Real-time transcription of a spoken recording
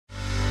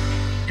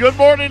Good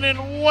morning and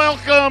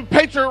welcome,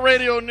 Patriot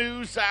Radio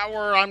News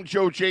Hour. I'm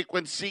Joe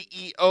Jaquin,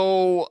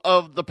 CEO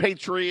of the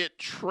Patriot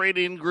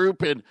Trading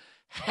Group, and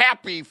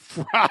happy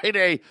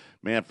Friday.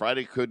 Man,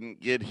 Friday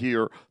couldn't get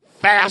here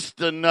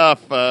fast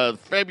enough.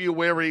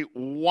 February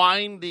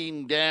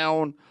winding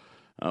down.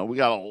 We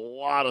got a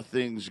lot of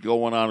things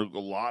going on, a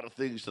lot of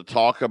things to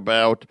talk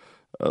about.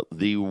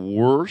 The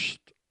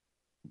worst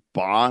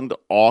bond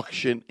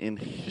auction in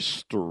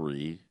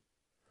history.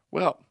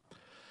 Well,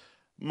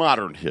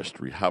 modern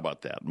history. How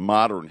about that?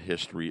 Modern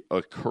history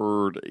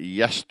occurred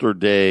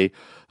yesterday,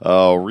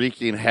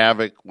 wreaking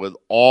havoc with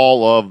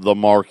all of the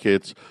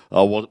markets.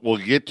 We'll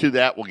get to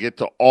that. We'll get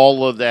to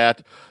all of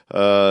that.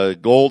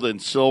 Gold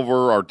and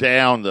silver are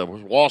down. The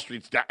Wall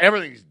Street's down.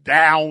 Everything's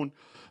down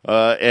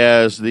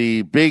as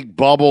the big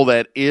bubble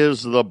that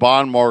is the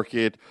bond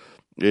market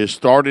is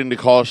starting to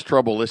cause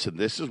trouble. Listen,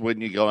 this is when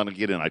you're going to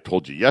get in. I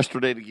told you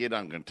yesterday to get in.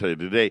 I'm going to tell you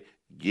today,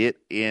 get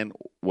in.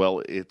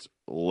 Well, it's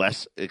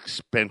less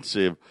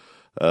expensive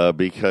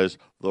because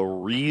the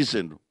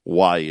reason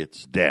why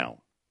it's down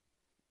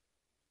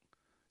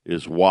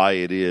is why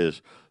it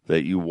is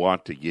that you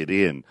want to get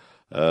in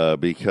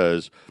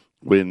because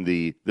when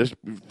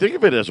think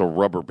of it as a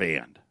rubber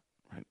band,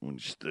 right? When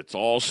it's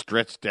all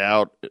stretched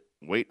out,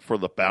 wait for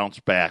the bounce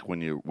back when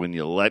you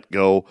let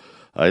go.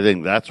 I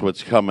think that's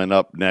what's coming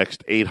up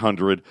next.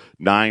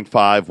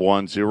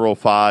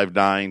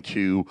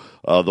 800-951-0592.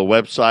 The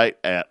website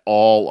at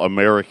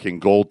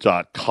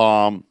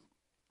allamericangold.com.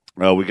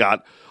 We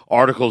got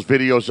articles,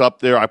 videos up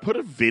there. I put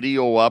a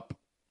video up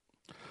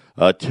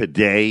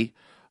today.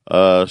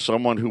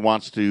 Someone who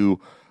wants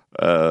to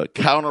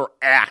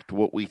counteract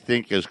what we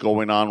think is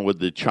going on with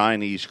the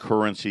Chinese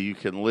currency. You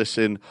can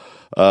listen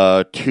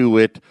to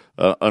it.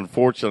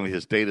 Unfortunately,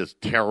 his data is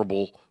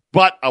terrible,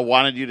 but I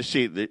wanted you to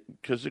see it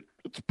because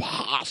it's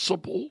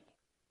possible.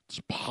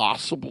 It's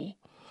possible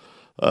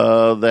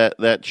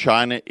that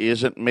China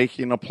isn't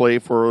making a play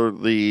for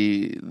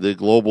the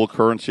global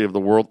currency of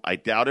the world. I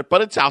doubt it,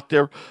 but it's out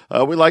there.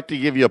 We like to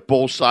give you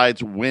both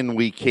sides when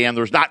we can.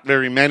 There's not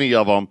very many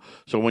of them,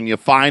 so when you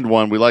find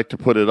one, we like to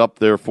put it up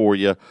there for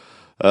you.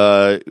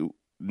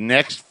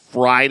 Next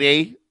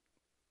Friday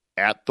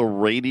at the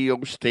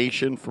radio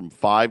station from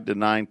 5 to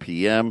 9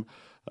 p.m.,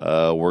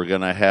 we're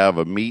going to have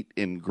a meet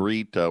and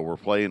greet. We're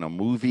playing a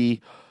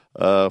movie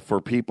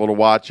for people to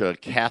watch.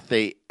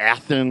 Cathay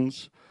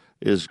Athens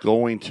is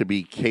going to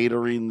be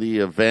catering the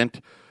event.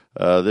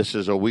 This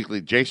is a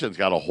weekly. Jason's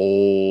got a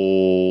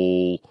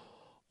whole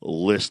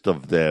list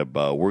of them.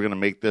 We're going to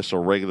make this a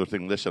regular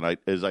thing. Listen,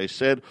 as I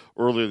said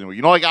earlier in the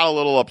week, I got a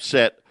little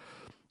upset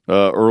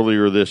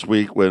earlier this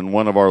week when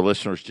one of our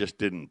listeners just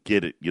didn't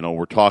get it.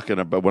 We're talking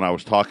about, when I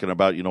was talking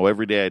about,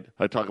 every day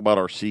I talk about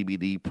our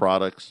CBD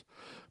products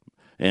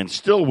and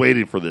still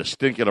waiting for this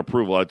stinking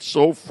approval. It's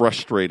so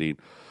frustrating.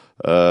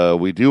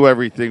 We do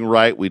everything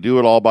right. We do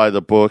it all by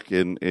the book,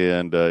 and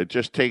it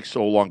just takes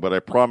so long. But I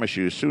promise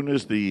you, as soon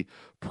as the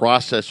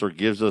processor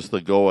gives us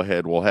the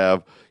go-ahead, we'll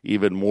have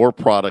even more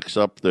products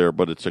up there.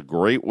 But it's a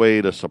great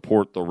way to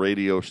support the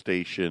radio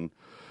station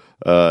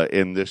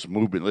in this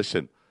movement.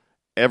 Listen,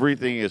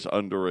 everything is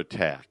under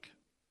attack.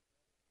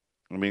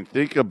 I mean,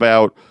 think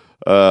about,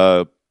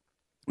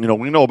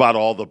 we know about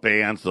all the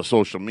bans, the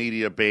social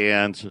media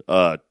bans,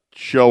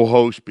 show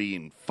hosts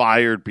being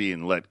fired,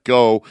 being let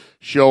go,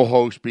 show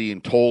hosts being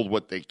told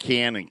what they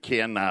can and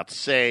cannot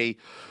say,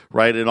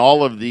 right? And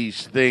all of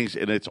these things,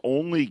 and it's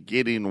only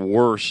getting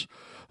worse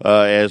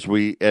as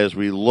we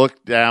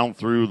look down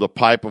through the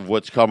pipe of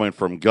what's coming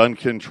from gun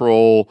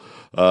control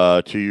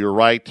to your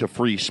right to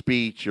free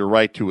speech, your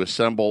right to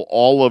assemble,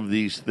 all of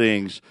these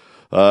things.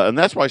 And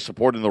that's why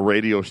supporting the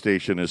radio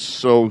station is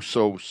so,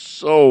 so,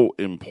 so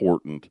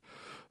important.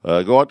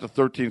 Go out to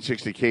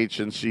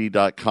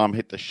 1360khnc.com,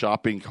 hit the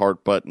shopping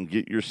cart button,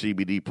 get your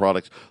CBD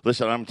products.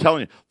 Listen, I'm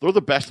telling you, they're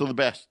the best of the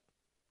best.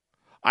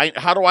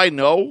 How do I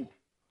know?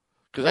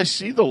 Because I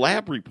see the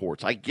lab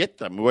reports. I get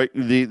them.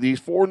 These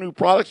 4 new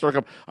products are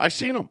coming. I've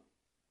seen them.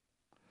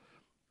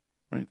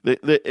 Right?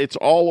 It's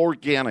all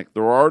organic.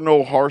 There are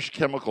no harsh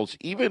chemicals,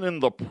 even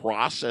in the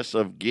process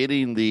of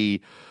getting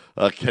the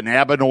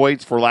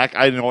cannabinoids, for lack.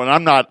 And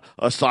I'm not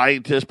a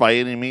scientist by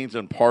any means,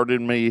 and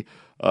pardon me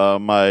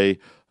my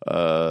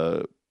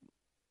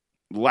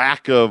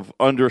lack of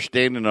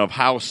understanding of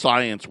how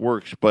science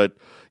works, but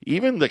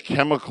even the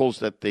chemicals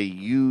that they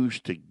use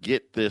to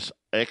get this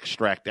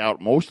extract out,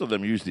 most of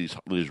them use these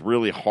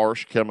really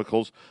harsh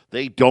chemicals.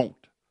 They don't.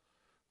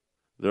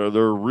 They're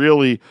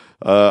really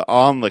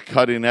on the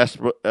cutting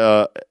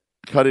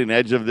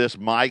edge of this.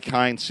 My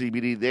Kind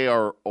CBD, they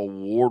are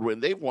award-winning.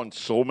 They've won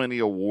so many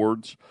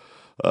awards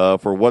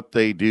for what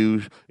they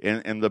do,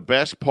 and the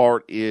best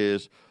part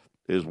is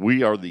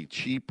we are the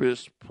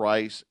cheapest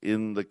price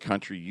in the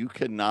country. You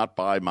cannot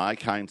buy My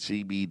Kind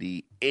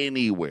CBD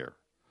anywhere,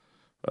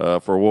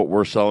 for what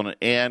we're selling,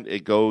 and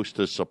it goes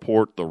to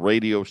support the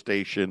radio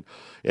station.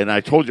 And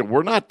I told you,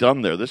 we're not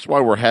done there. This is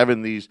why we're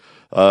having these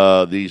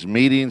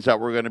meetings that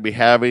we're going to be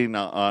having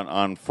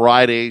on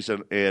Fridays,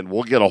 and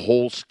we'll get a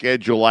whole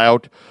schedule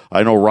out.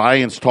 I know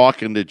Ryan's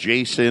talking to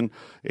Jason,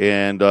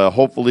 and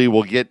hopefully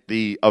we'll get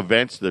the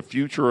events, the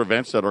future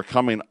events that are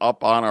coming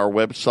up on our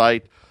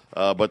website.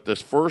 But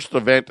this first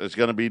event is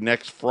going to be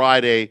next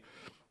Friday,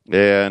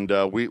 and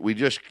we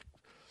just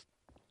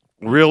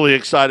really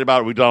excited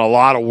about it. We've done a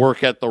lot of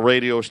work at the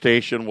radio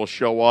station. We'll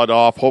show it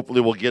off. Hopefully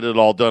we'll get it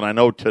all done. I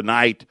know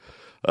tonight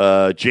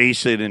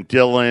Jason and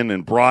Dylan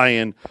and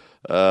Brian,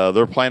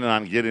 they're planning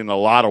on getting a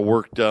lot of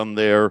work done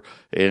there.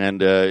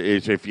 And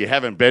if you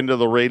haven't been to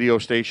the radio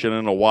station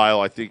in a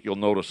while, I think you'll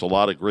notice a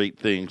lot of great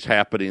things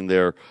happening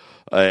there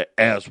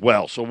as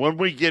well. So when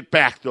we get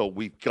back, though,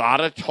 we've got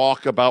to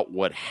talk about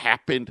what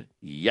happened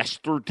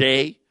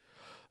yesterday.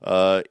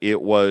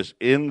 It was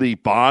in the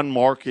bond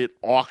market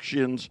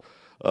auctions.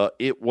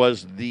 It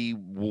was the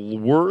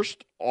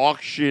worst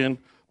auction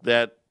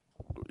that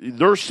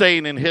they're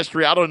saying in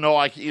history. I don't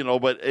know,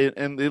 but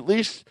and at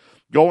least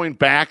going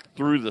back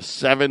through the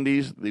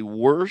 70s, the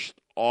worst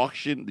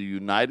auction the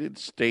United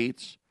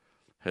States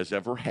has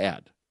ever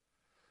had.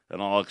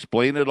 And I'll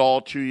explain it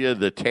all to you.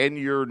 The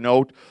 10-year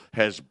note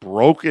has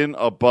broken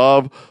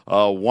above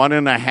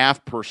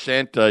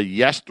 1.5%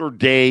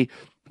 yesterday.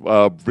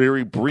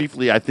 Very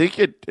briefly, I think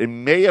it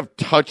may have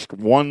touched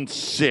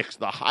 1.6.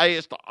 The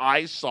highest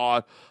I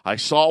saw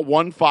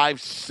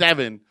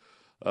 157.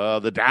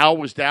 The Dow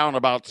was down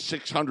about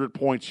 600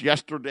 points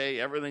yesterday.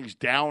 Everything's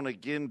down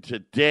again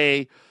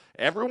today.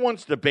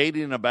 Everyone's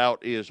debating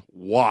about is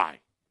why.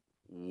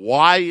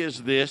 Why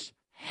is this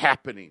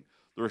happening?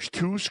 There's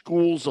two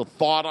schools of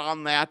thought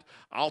on that.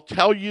 I'll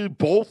tell you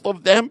both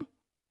of them.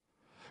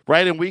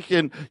 Right, and we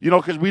can,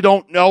 because we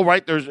don't know,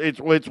 right?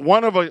 It's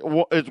one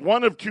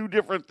of two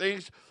different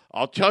things.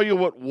 I'll tell you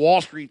what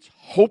Wall Street's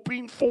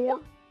hoping for,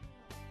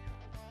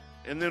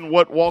 and then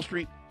what Wall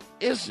Street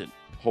isn't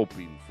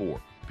hoping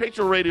for.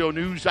 Patriot Radio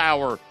News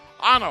Hour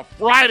on a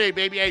Friday,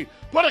 baby. Hey,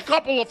 put a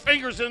couple of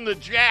fingers in the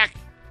jack,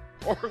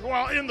 in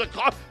the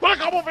coffee. Put a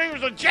couple of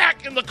fingers of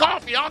jack in the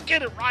coffee. I'll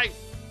get it right.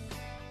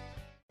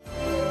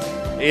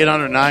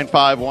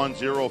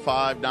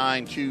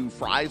 800-951-0592,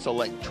 Fry's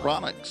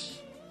Electronics.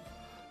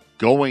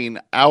 Going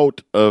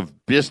out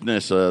of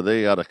business.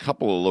 They got a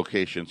couple of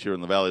locations here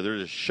in the Valley. They're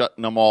just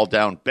shutting them all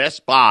down.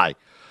 Best Buy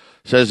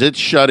says it's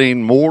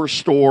shutting more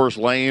stores,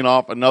 laying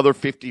off another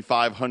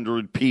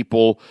 5,500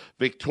 people.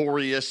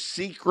 Victoria's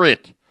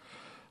Secret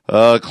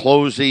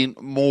closing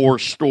more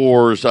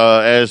stores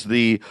as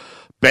the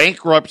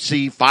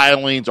bankruptcy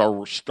filings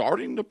are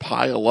starting to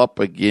pile up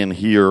again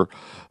here.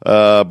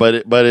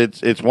 But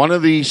it's one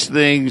of these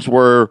things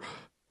where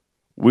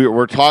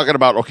we're talking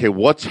about, okay,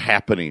 what's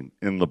happening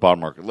in the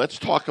bond market? Let's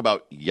talk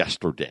about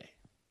yesterday.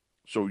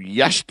 So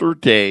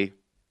yesterday,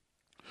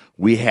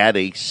 we had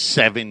a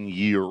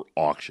 7-year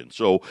auction.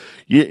 So,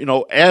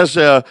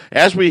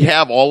 as we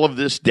have all of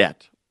this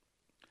debt,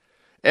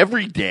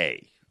 every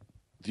day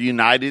the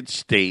United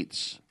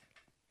States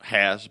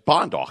has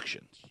bond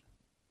auctions.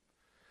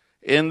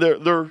 And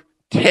they're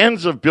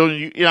tens of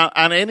billions.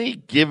 On any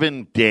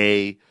given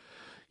day,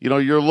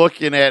 you're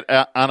looking at,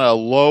 on a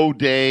low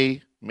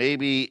day,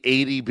 maybe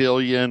 80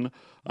 billion,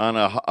 on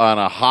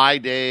a high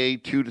day,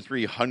 200 to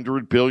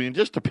 300 billion,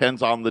 just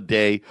depends on the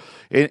day.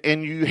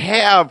 And you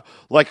have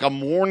like a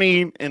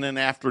morning and an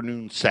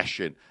afternoon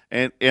session,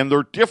 and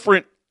they're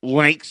different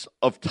lengths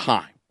of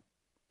time.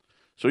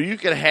 So you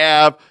could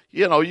have,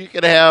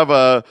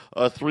 a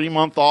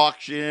 3-month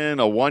auction,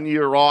 a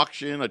 1-year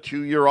auction, a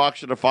 2-year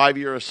auction, a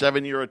 5-year, a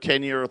 7-year, a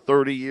 10-year, a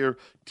 30-year,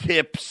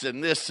 tips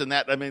and this and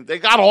that. I mean, they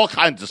got all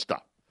kinds of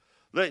stuff.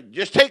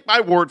 Just take my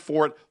word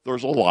for it.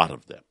 There's a lot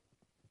of them.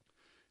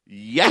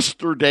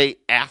 Yesterday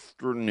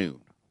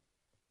afternoon,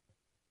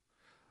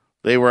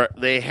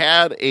 they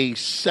had a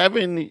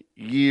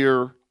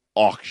 7-year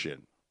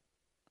auction,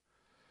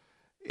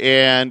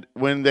 and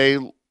when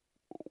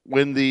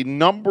the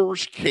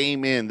numbers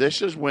came in,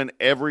 this is when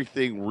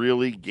everything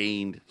really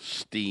gained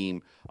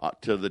steam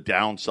to the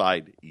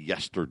downside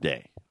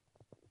yesterday.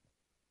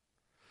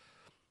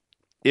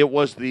 It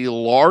was the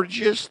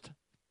largest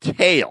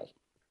tail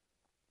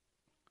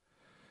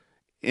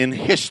in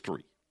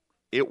history.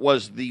 It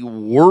was the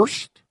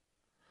worst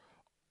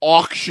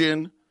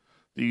auction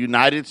the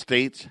United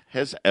States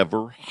has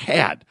ever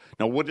had.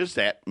 Now, what does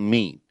that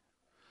mean?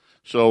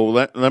 So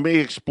let me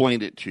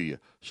explain it to you.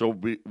 So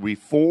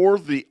before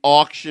the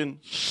auction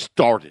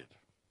started,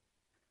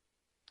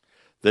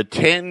 the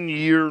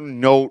 10-year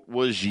note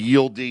was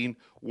yielding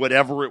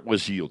whatever it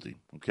was yielding.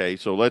 Okay,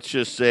 so let's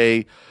just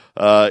say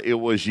it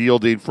was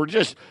yielding, for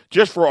just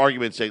for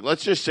argument's sake,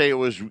 let's just say it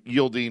was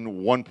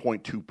yielding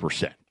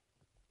 1.2%.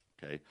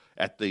 Okay,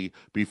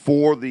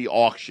 before the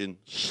auction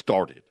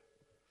started.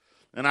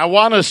 And I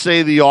want to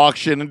say the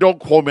auction, and don't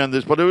quote me on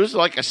this, but it was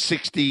like a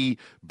 $60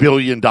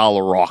 billion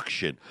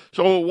auction.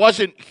 So it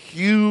wasn't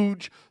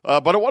huge,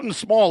 but it wasn't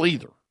small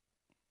either.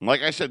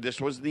 Like I said,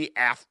 this was the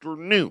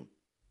afternoon.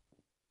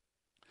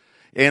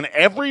 and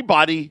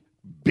everybody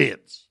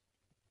bids.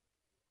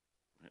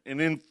 And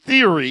in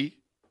theory,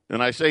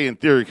 and I say in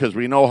theory because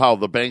we know how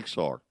the banks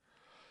are,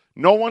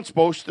 no one's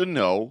supposed to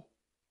know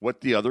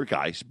what the other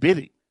guy's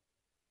bidding.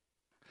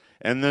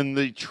 And then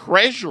the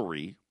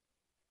Treasury,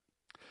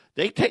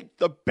 they take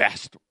the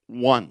best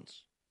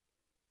ones.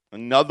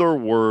 In other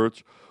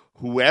words,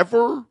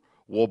 whoever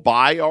will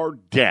buy our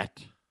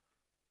debt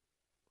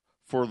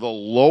for the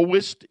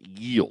lowest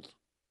yield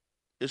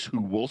is who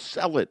we'll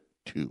sell it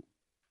to.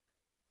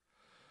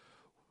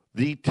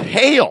 The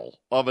tail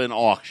of an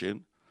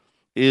auction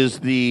is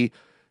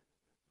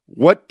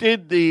what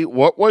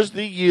was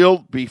the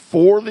yield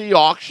before the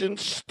auction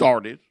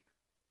started,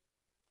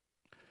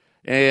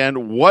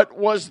 and what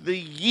was the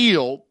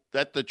yield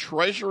that the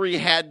Treasury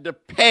had to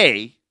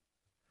pay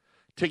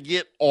to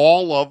get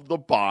all of the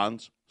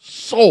bonds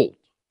sold.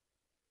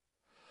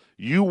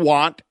 You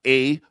want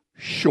a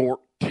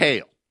short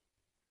tail.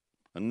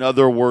 In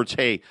other words,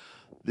 hey,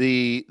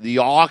 the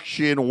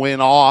auction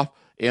went off,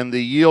 and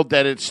the yield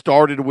that it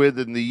started with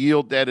and the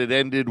yield that it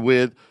ended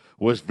with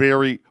was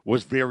very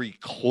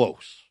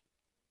close.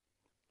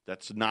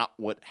 That's not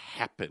what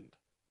happened.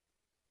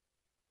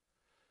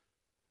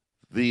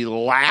 The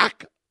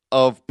lack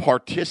of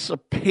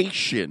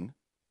participation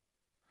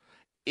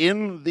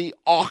in the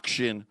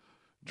auction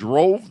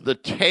drove the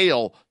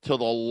tail to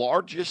the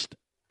largest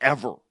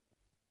ever.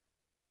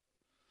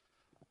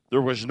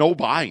 There was no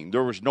buying.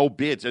 There was no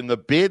bids. And the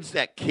bids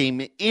that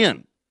came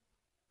in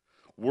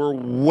were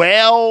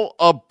well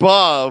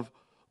above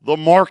the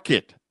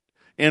market.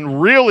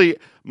 And really,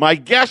 my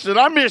guess, and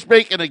I'm just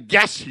making a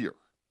guess here,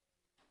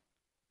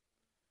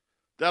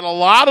 that a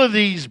lot of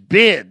these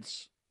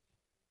bids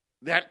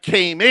that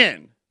came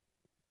in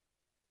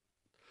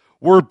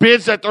were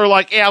bids that they're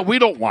like, yeah, we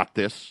don't want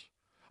this.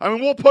 I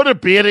mean, we'll put a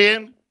bid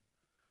in,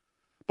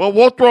 but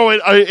we'll throw in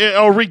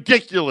a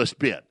ridiculous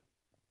bid.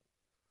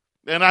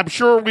 And I'm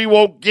sure we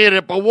won't get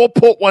it, but we'll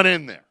put one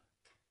in there.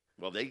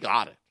 Well, they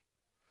got it.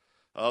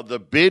 The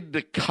bid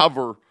to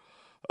cover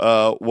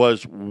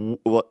was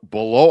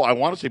below, I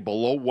want to say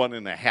below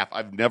 1.5.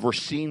 I've never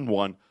seen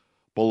one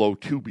below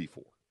 2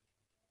 before.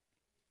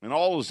 And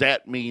all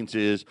that means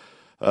is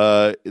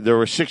there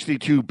was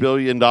 $62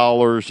 billion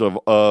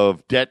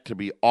of debt to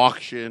be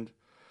auctioned,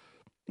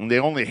 and they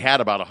only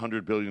had about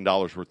 $100 billion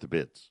worth of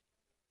bids.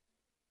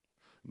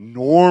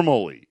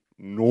 Normally,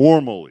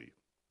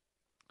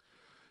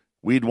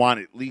 we'd want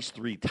at least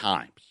 3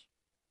 times.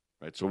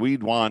 Right? So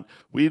we'd want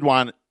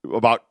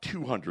about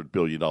 $200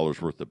 billion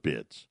worth of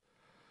bids.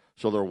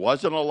 So there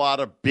wasn't a lot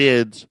of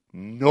bids.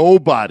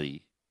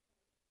 Nobody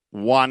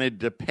wanted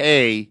to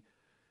pay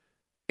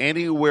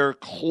anywhere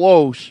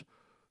close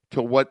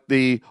to what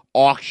the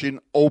auction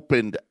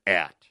opened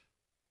at.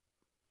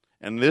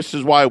 And this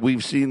is why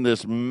we've seen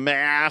this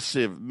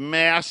massive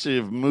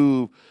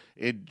move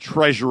in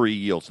Treasury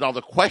yields. Now,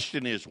 the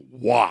question is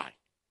why?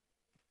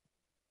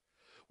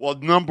 Well,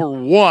 number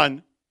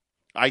one,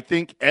 I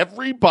think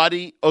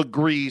everybody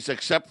agrees,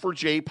 except for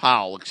Jay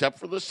Powell, except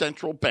for the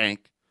central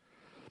bank,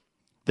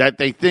 that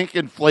they think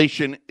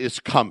inflation is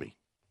coming.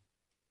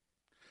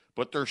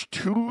 But there's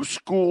 2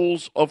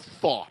 schools of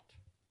thought.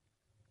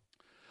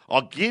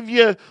 I'll give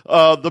you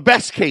the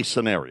best case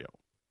scenario.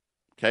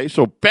 Okay,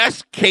 so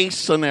best case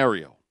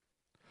scenario.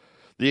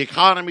 The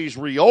economy's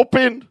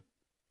reopened,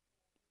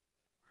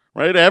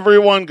 right?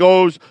 Everyone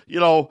goes,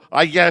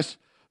 I guess,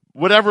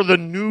 whatever the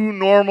new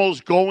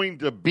normal's going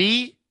to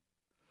be.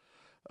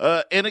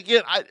 And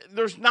again,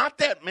 there's not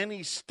that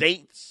many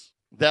states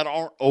that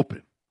aren't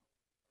open.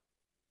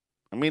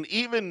 I mean,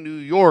 even New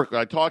York,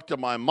 I talked to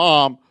my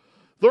mom,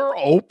 they're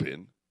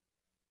open.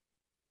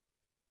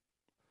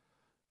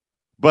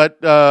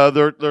 But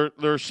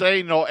they're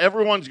saying, no,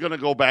 everyone's going to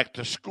go back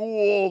to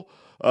school.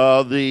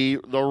 The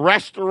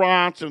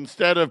restaurants,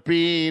 instead of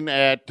being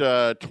at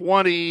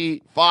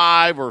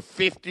 25 or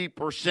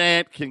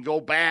 50%, can go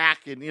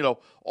back and,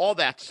 all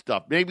that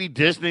stuff. Maybe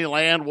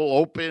Disneyland will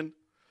open.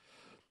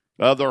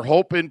 They're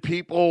hoping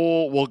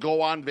people will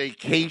go on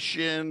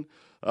vacation.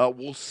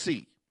 We'll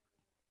see.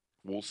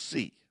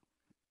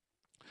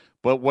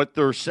 But what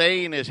they're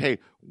saying is, hey,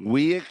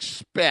 we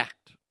expect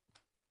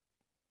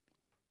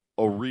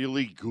a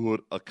really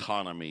good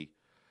economy.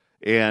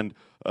 And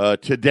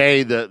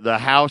today the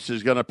House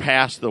is going to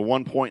pass the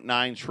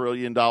 $1.9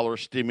 trillion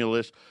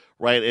stimulus,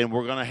 right? And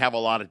we're going to have a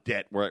lot of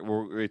debt. Right?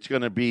 It's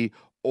going to be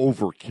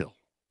overkill.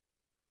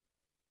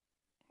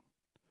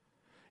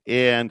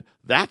 And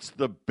that's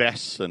the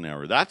best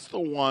scenario. That's the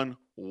one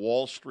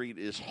Wall Street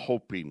is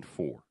hoping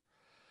for.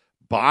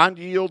 Bond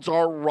yields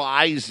are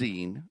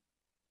rising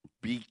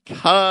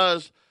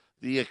because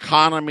the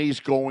economy is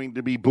going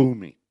to be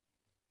booming.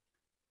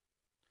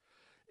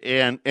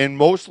 And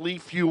mostly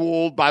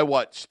fueled by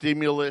what?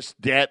 Stimulus,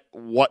 debt,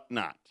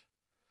 whatnot.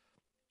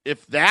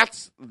 If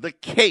that's the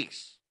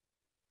case,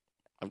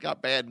 I've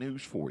got bad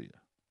news for you.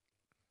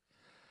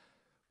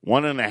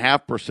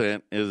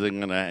 1.5% isn't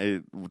going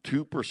to,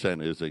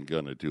 2% isn't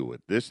going to do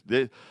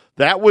it.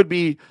 That would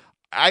be,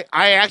 I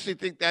actually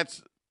think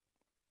that's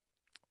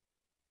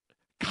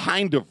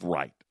kind of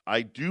right.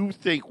 I do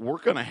think we're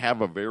going to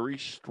have a very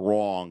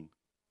strong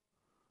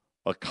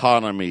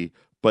economy,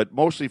 but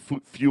mostly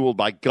fueled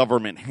by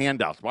government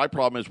handouts. My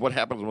problem is what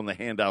happens when the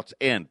handouts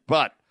end.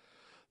 But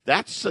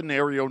that's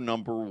scenario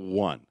number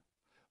one.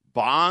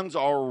 Bonds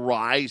are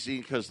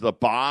rising because the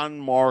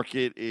bond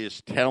market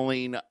is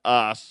telling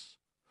us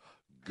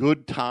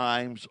good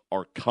times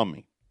are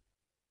coming.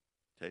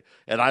 Okay?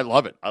 And I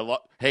love it.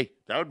 Hey,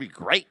 that would be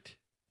great.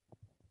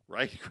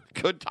 Right?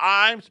 Good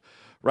times,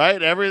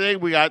 right? Everything.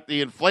 We got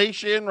the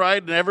inflation,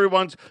 right?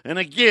 And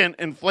again,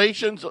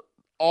 inflation's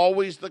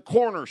always the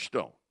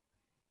cornerstone.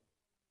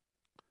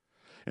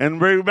 And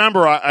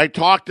remember, I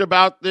talked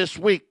about this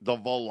week, the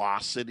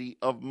velocity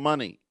of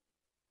money.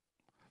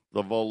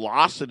 The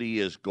velocity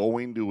is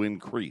going to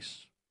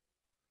increase.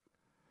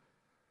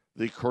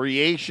 The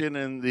creation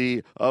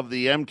of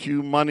the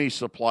M2 money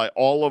supply,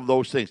 all of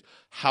those things.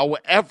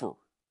 However,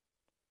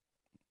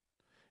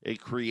 it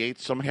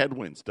creates some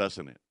headwinds,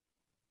 doesn't it?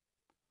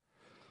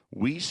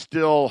 We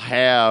still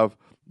have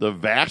the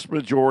vast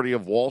majority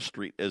of Wall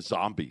Street as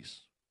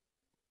zombies.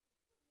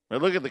 Now,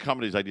 look at the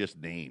companies I just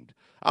named.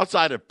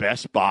 Outside of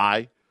Best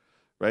Buy,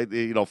 right?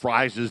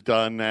 Fry's is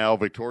done now.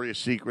 Victoria's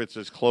Secrets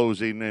is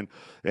closing, and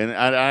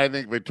I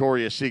think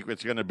Victoria's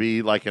Secret's going to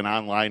be like an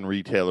online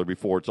retailer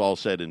before it's all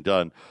said and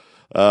done.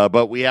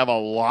 But we have a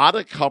lot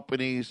of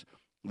companies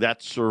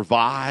that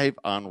survive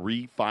on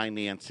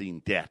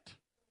refinancing debt.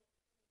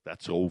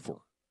 That's over.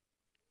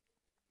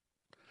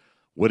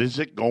 What is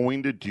it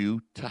going to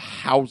do to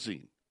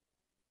housing?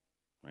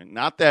 Right?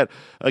 Not that,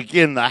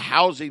 again, the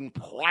housing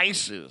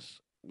prices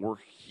were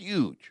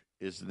huge.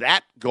 Is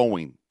that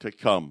going to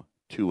come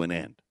to an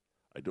end?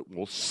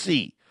 We'll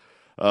see.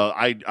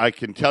 I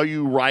can tell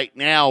you right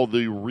now,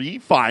 the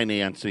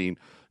refinancing,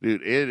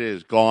 dude, it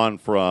has gone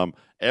from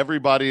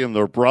everybody and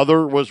their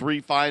brother was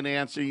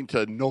refinancing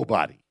to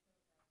nobody.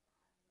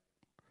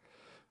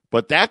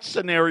 But that's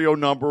scenario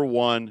number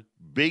one,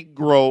 big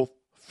growth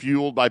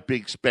fueled by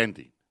big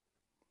spending.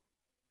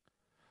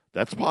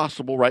 That's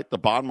possible, right? The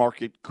bond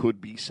market could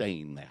be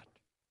saying that.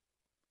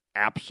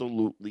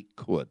 Absolutely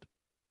could.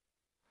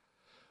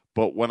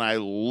 But when I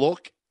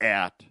look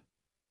at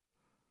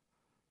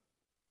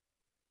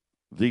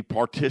the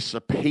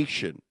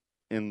participation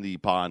in the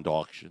bond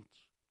auctions,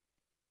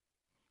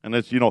 and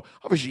it's,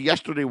 obviously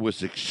yesterday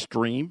was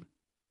extreme,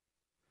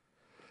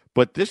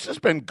 but this has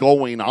been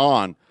going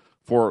on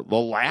for the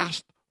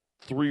last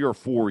 3 or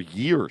 4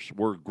 years.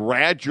 We're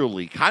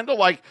gradually, kind of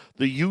like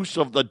the use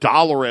of the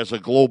dollar as a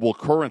global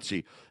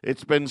currency,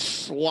 it's been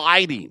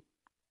sliding.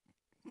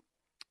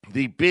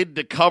 The bid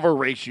to cover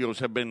ratios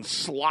have been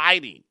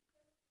sliding.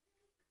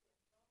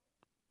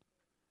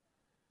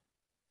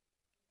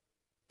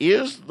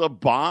 Is the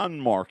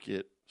bond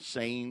market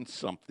saying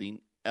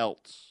something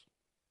else?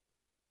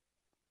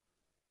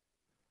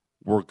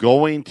 We're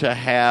going to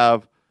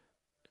have,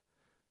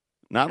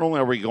 not only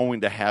are we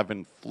going to have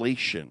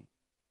inflation,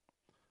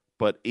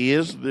 but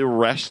is the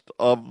rest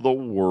of the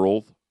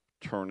world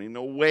turning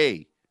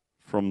away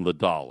from the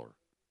dollar?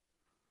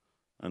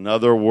 In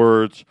other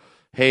words,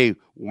 hey,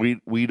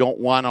 we don't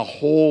want to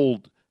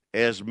hold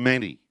as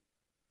many.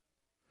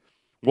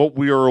 What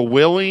we are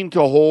willing to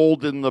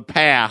hold in the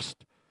past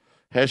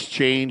has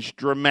changed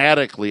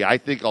dramatically. I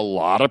think a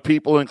lot of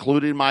people,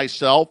 including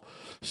myself,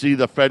 see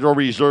the Federal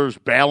Reserve's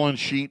balance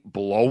sheet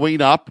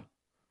blowing up.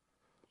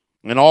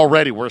 And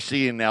already we're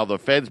seeing now the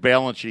Fed's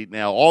balance sheet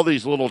now, all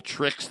these little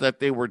tricks that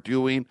they were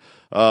doing,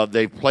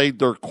 they've played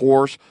their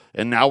course,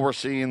 and now we're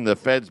seeing the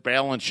Fed's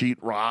balance sheet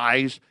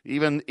rise.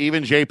 Even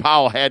Jay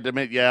Powell had to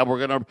admit, yeah,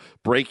 we're going to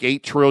break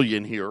 $8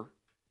 trillion here.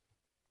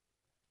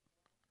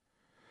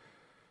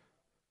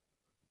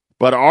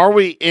 But are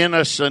we in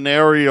a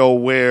scenario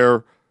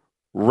where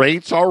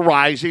rates are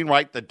rising,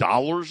 right? The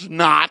dollar's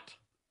not.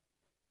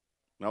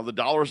 Now, the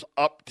dollar's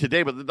up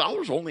today, but the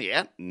dollar's only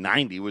at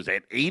 90. It was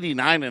at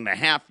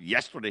 89.5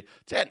 yesterday.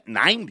 It's at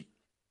 90.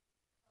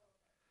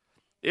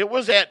 It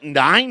was at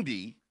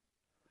 90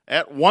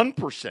 at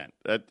 1%,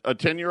 at a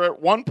 10-year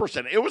at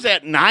 1%. It was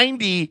at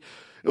 90.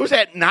 It was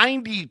at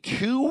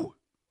 92,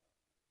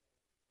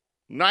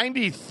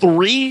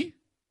 93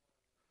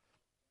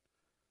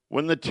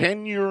 when the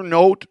 10-year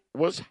note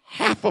was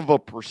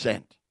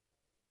 0.5%.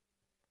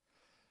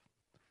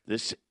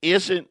 This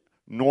isn't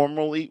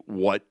normally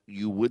what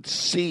you would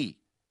see.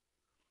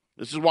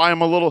 This is why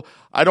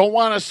I don't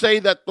want to say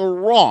that they're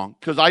wrong,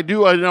 because I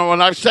know,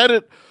 and I've said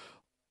it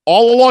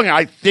all along,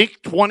 I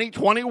think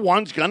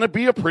 2021 is going to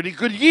be a pretty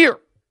good year.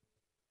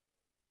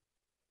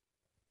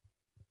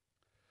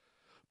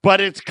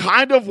 But it's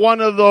kind of one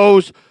of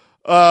those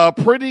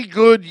pretty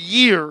good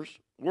years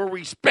where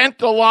we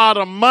spent a lot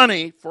of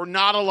money for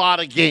not a lot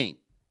of gain.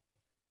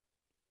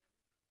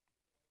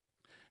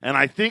 And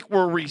I think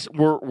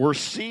we're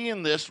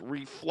seeing this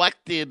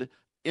reflected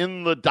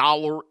in the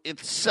dollar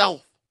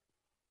itself.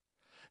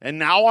 And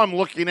now I'm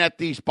looking at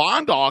these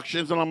bond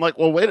auctions, and I'm like,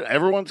 well, wait,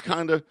 everyone's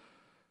kind of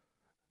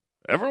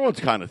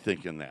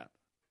thinking that.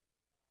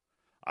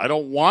 I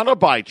don't want to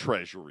buy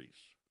treasuries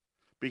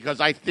because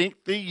I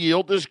think the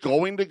yield is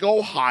going to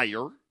go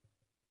higher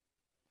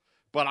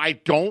but I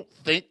don't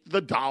think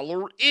the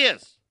dollar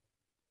is.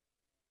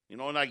 You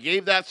know, and I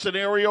gave that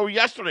scenario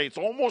yesterday. It's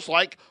almost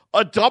like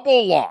a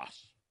double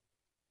loss.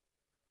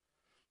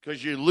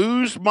 Because you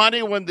lose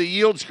money when the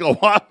yields go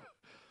up,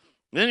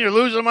 then you're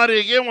losing money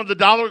again when the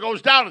dollar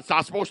goes down. It's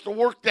not supposed to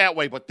work that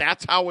way, but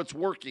that's how it's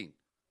working.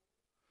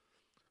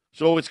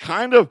 So it's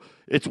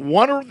it's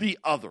one or the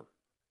other,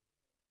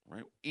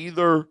 right?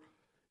 Either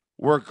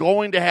we're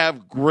going to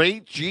have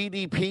great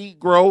GDP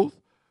growth,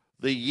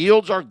 the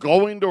yields are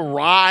going to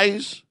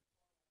rise,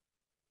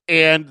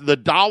 and the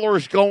dollar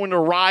is going to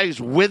rise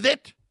with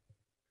it,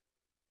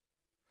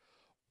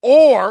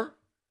 or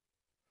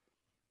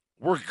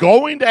we're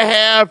going to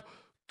have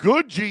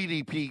good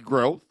GDP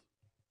growth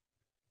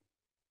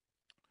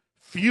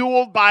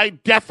fueled by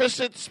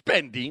deficit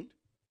spending.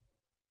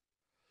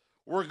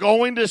 We're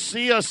going to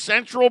see a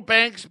central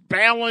bank's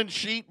balance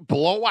sheet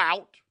blow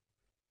out.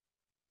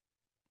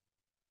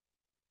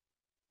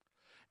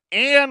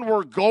 And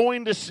we're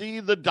going to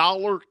see the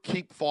dollar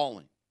keep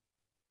falling.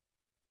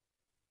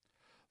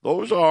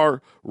 Those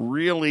are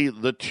really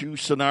the two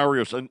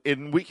scenarios.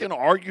 And we can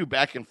argue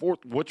back and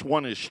forth which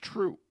one is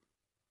true.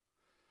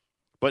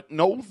 But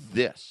know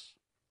this.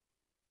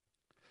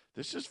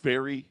 This is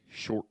very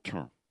short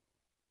term.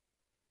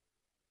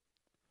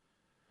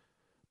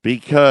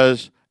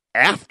 Because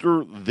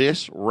after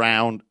this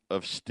round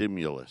of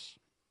stimulus,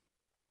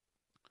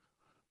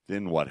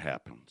 then what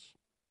happens?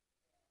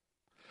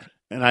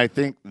 And I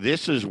think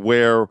this is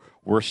where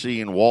we're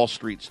seeing Wall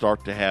Street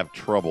start to have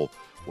trouble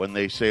when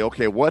they say,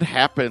 okay, what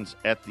happens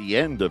at the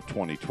end of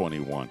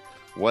 2021?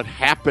 What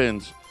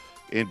happens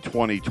in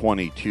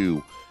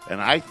 2022?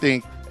 And I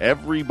think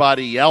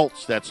everybody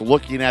else that's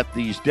looking at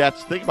these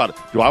debts, think about it.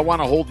 Do I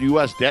want to hold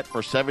U.S. debt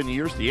for 7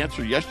 years? The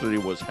answer yesterday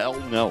was hell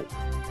no.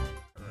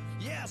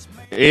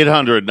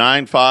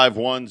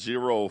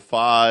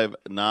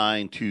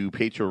 800-951-0592,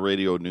 Patriot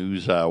Radio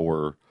News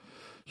Hour.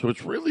 So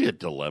it's really a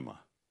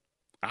dilemma.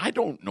 I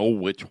don't know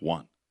which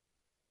one.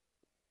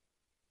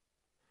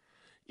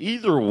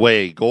 Either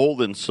way,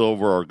 gold and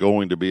silver are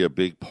going to be a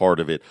big part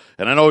of it.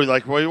 And I know you're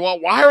like, well,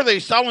 why are they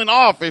selling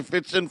off if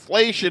it's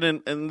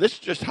inflation? And this is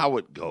just how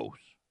it goes.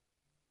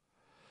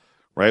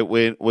 Right?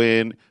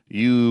 When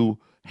you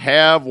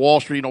have Wall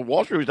Street,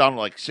 Wall Street was down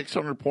like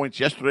 600 points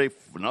yesterday,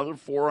 another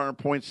 400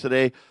 points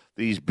today.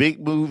 These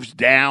big moves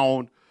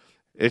down.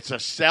 It's a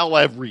sell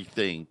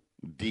everything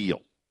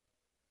deal.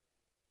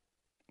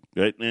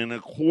 Right? And,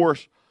 of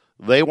course,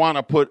 they want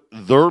to put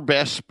their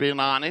best spin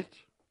on it.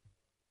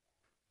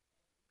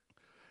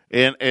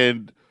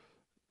 And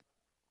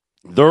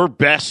their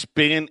best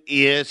spin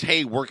is,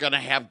 hey, we're going to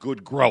have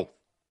good growth.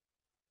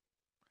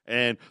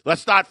 And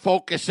let's not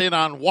focus in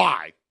on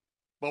why,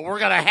 but we're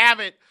going to have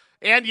it.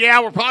 And,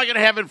 yeah, we're probably going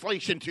to have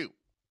inflation too,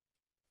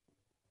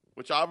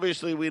 which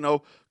obviously we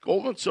know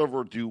gold and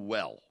silver do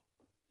well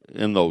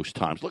in those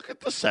times. Look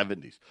at the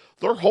 70s.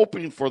 They're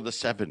hoping for the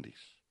 70s.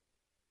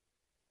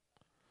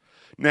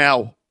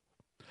 Now,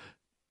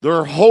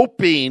 they're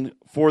hoping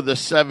for the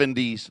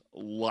 70s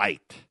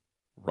light,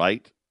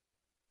 right?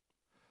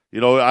 You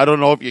know, I don't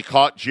know if you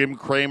caught Jim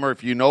Cramer.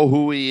 If you know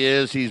who he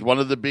is, he's one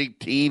of the big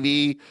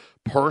TV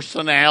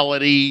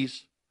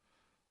personalities,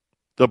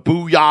 the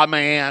Booyah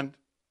Man.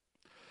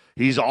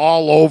 He's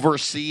all over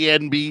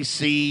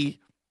CNBC.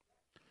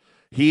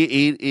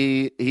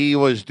 He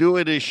was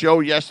doing his show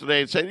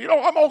yesterday and said,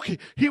 I'm okay.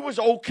 He was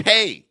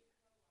okay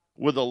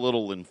with a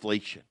little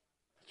inflation.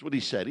 That's what he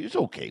said. He was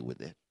okay with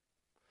it.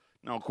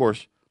 Now, of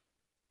course,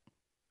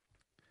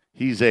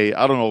 I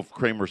don't know if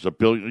Kramer's a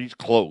billionaire. He's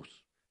close.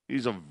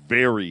 He's a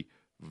very,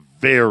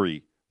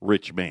 very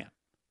rich man.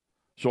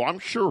 So I'm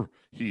sure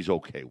he's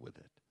okay with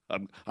it.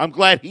 I'm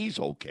glad he's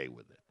okay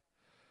with it.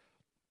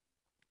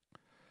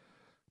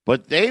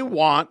 But they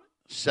want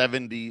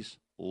 70s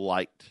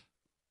light,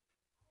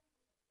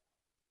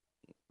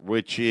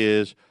 which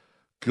is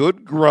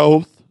good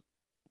growth,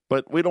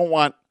 but we don't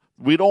want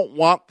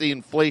the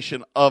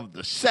inflation of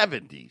the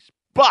 70s.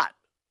 But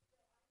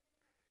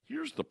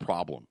here's the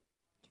problem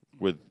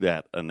with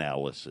that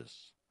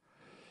analysis.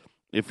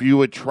 If you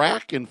would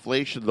track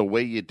inflation the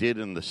way you did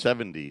in the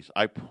 70s,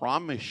 I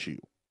promise you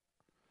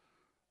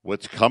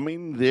what's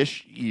coming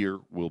this year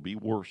will be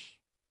worse.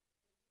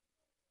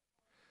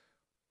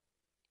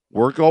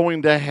 We're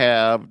going to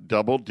have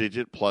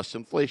double-digit plus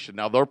inflation.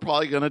 Now, they're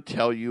probably going to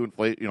tell you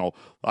inflation,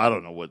 I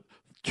don't know what,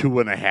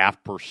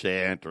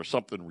 2.5% or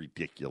something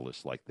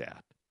ridiculous like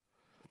that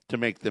to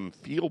make them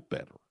feel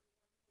better.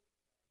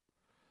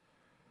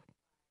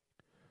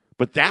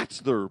 But that's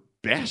their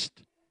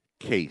best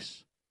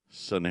case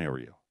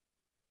scenario.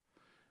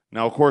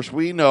 Now, of course,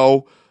 we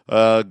know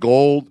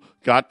gold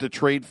got to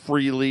trade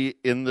freely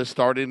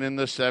starting in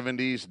the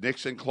 70s,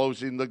 Nixon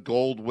closing the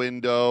gold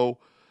window,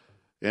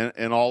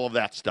 and all of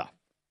that stuff.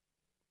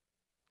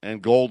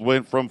 And gold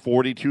went from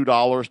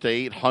 $42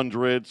 to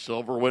 $800.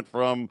 Silver went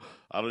from,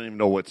 I don't even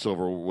know what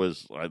silver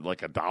was,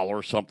 like $1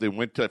 or something,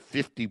 went to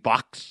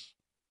 $50.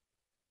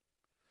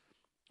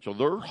 So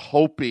they're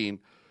hoping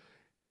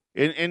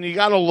And you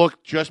got to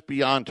look just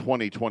beyond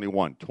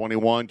 2021,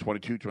 21,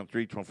 22,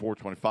 23, 24,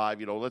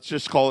 25. Let's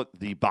just call it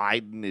the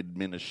Biden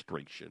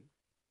administration.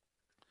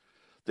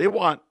 They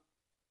want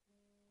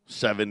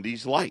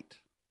 70s light.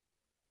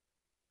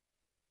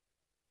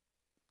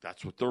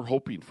 That's what they're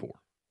hoping for.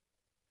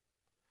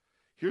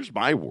 Here's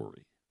my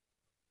worry.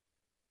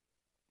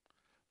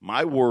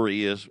 My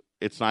worry is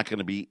it's not going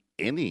to be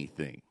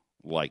anything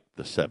like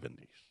the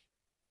 70s.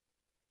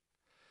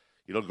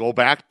 Go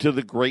back to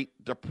the Great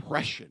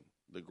Depression.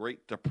 The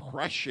Great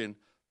Depression,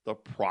 the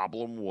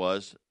problem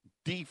was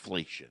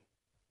deflation,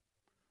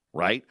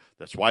 right?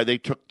 That's why they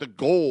took the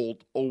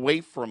gold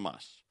away from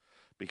us,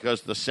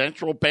 because the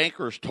central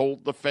bankers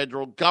told the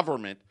federal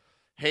government,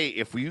 hey,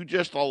 if you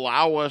just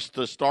allow us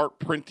to start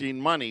printing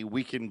money,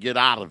 we can get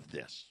out of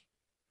this,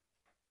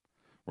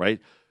 right?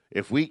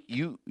 If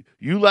you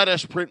let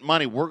us print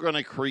money, we're going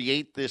to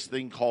create this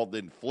thing called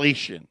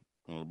inflation.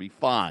 It'll be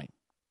fine.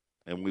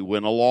 And we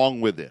went along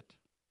with it.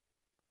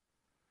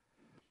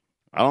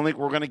 I don't think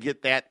we're going to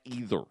get that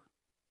either.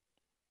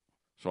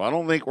 So I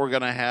don't think we're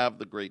going to have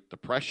the Great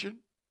Depression.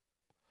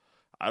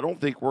 I don't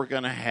think we're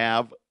going to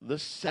have the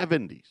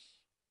 70s.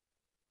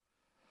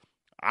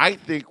 I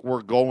think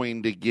we're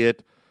going to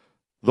get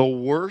the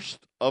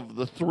worst of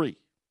the three.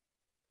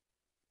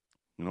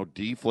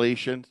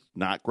 Deflation,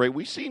 not great.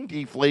 We've seen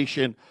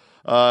deflation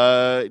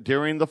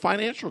during the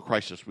financial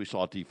crisis. We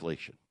saw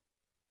deflation,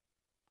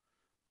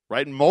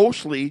 right?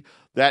 Mostly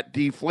that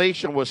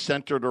deflation was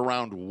centered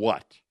around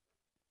what?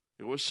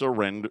 It was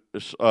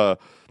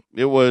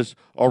it was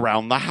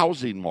around the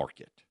housing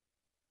market,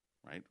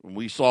 right? And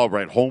we saw,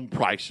 right, home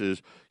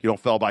prices,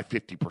 fell by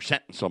 50%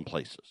 in some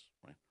places.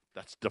 Right?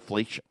 That's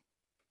deflation.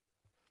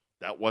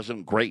 That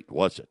wasn't great,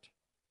 was it?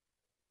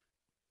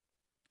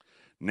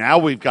 Now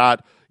we've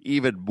got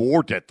even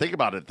more debt. Think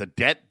about it. The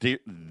debt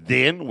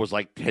then was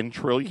like $10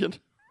 trillion.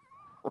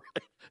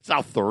 Right? It's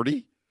now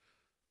 30.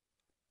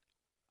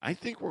 I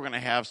think we're going to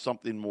have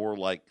something more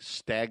like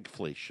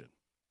stagflation.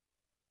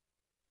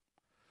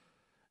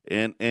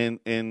 And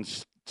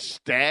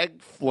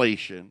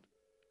stagflation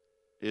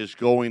is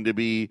going to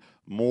be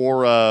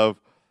more of,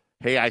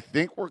 hey, I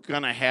think we're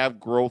going to have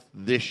growth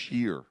this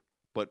year.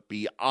 But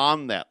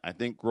beyond that, I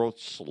think growth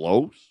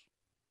slows.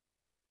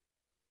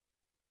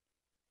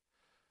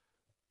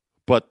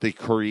 But the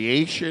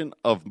creation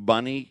of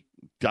money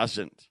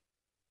doesn't.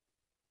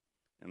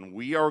 And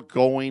we are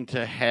going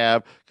to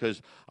have,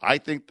 because I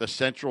think the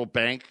central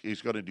bank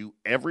is going to do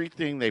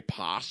everything they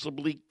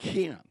possibly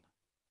can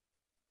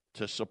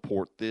to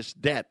support this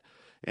debt.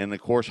 And, of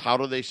course, how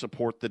do they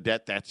support the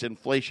debt? That's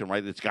inflation,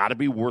 right? It's got to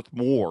be worth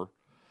more.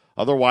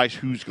 Otherwise,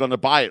 who's going to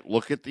buy it?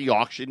 Look at the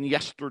auction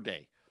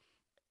yesterday.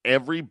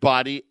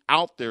 Everybody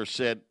out there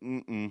said,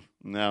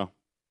 no.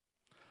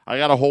 I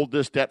got to hold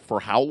this debt for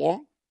how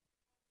long?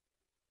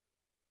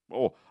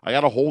 Oh, I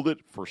got to hold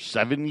it for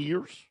 7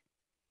 years?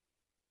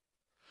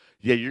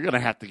 Yeah, you're going to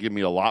have to give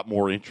me a lot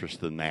more interest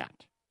than that.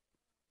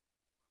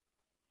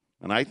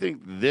 And I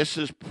think this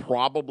is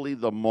probably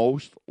the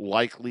most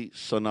likely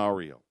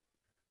scenario.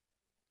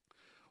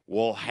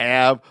 We'll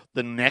have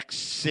the next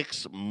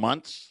 6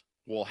 months,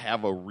 we'll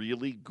have a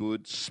really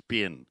good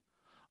spin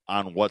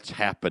on what's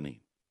happening.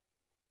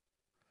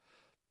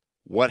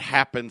 What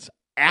happens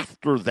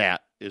after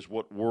that is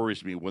what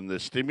worries me. When the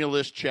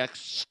stimulus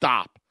checks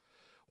stop,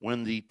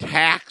 when the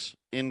tax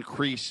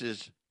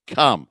increases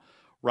come,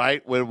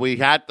 right? When we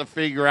had to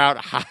figure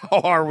out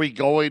how are we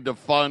going to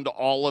fund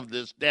all of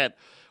this debt,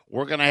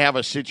 we're going to have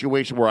a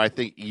situation where I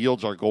think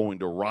yields are going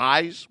to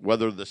rise,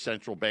 whether the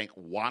central bank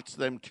wants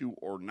them to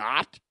or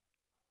not.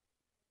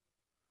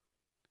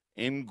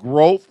 And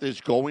growth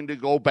is going to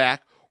go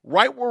back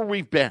right where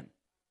we've been.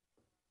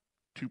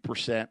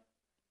 2%,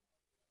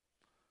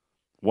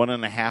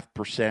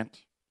 1.5%,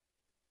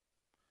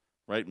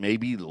 right?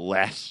 Maybe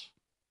less.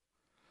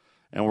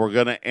 And we're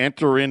going to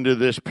enter into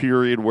this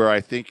period where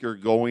I think you're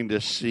going to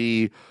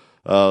see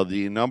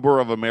the number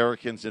of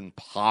Americans in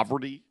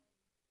poverty,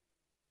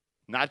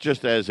 not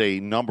just as a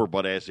number,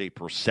 but as a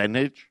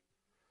percentage.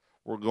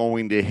 We're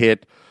going to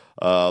hit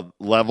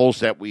levels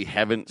that we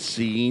haven't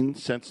seen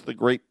since the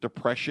Great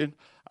Depression.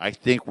 I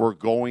think we're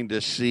going to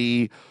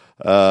see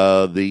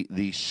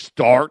the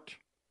start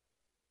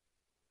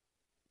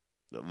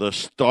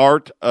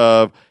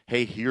of,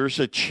 hey, here's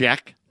a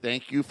check.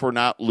 Thank you for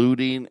not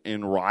looting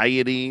and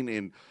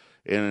rioting,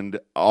 and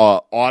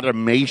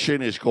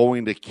automation is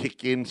going to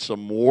kick in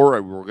some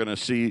more. We're going to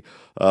see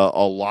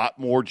a lot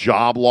more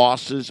job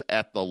losses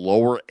at the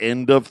lower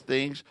end of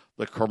things.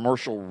 The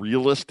commercial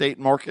real estate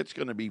market's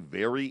going to be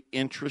very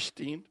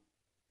interesting.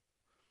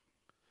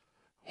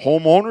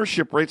 Home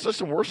ownership rates,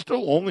 listen, we're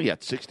still only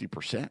at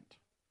 60%.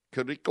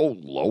 Could it go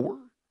lower?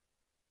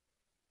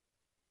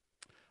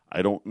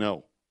 I don't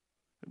know.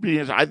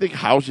 I think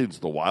housing's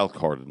the wild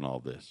card in all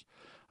this.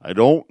 I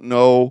don't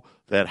know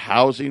that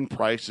housing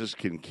prices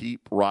can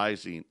keep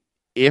rising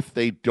if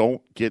they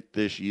don't get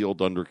this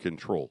yield under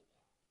control.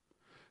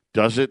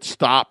 Does it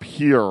stop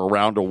here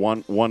around a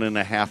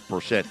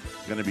 1.5%?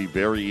 It's going to be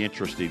very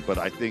interesting. But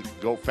I think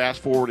go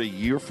fast forward a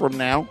year from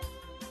now,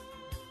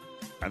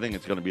 I think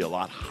it's going to be a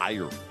lot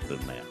higher than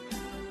that.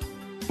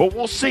 But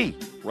we'll see,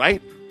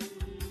 right?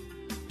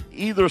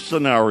 Either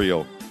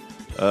scenario,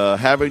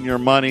 having your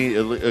money,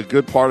 a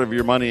good part of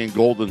your money in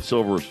gold and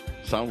silver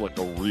sounds like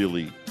a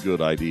really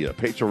good idea.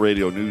 Patriot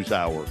Radio News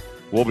Hour.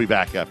 We'll be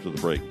back after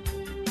the break.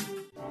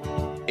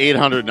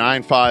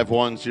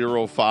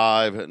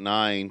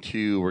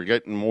 800-951-0592. We're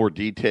getting more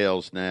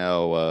details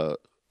now.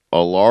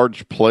 A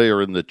large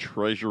player in the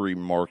Treasury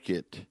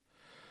market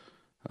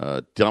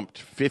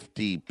dumped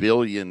 $50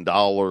 billion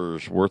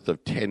worth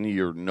of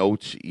 10-year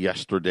notes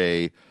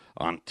yesterday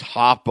on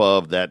top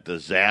of that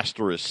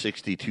disastrous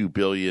 $62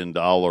 billion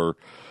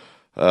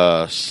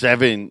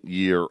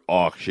 7-year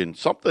auction.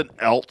 Something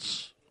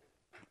else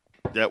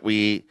that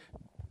we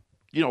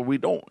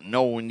don't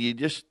know, and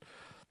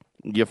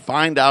you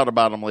find out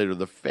about them later.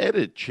 The Fed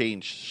had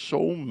changed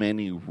so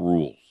many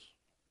rules.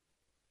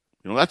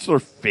 That's their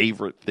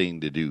favorite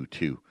thing to do,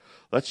 too.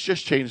 Let's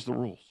just change the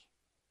rules.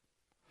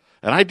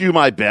 And I do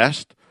my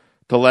best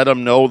to let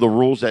them know the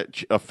rules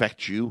that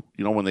affect you.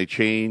 When they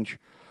change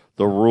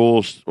the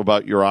rules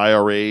about your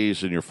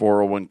IRAs and your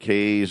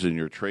 401ks and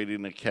your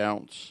trading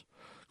accounts.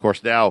 Of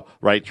course, now,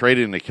 right,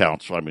 trading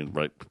accounts,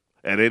 right,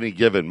 at any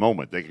given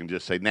moment, they can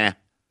just say, nah,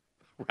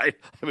 right?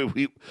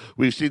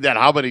 We've seen that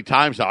how many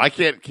times now? I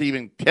can't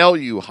even tell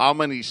you how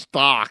many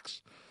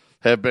stocks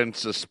have been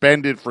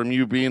suspended from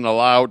you being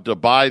allowed to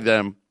buy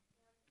them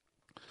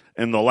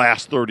in the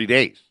last 30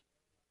 days.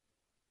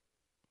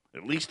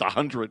 At least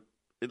 100,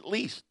 at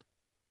least.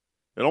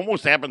 It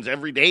almost happens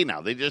every day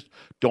now. They just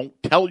don't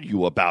tell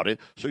you about it,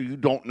 so you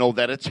don't know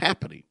that it's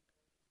happening.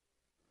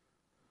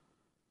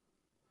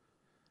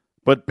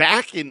 But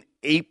back in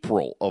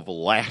April of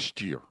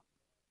last year,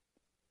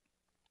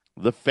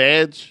 the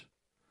Feds,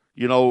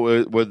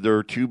 when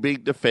they're too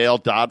big to fail,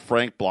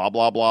 Dodd-Frank, blah,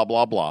 blah, blah,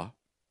 blah, blah,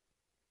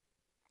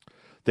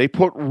 they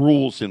put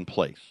rules in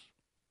place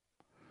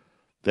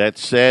that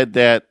said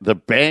that the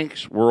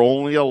banks were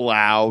only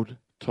allowed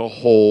to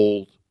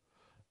hold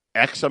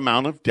X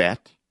amount of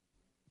debt,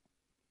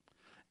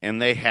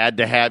 and they had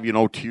to have,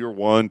 tier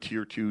 1,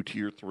 tier 2,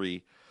 tier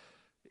 3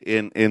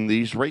 in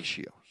these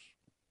ratios.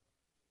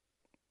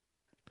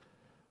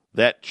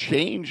 That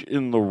change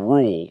in the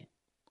rule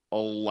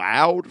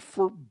allowed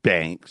for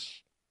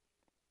banks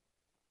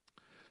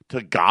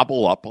to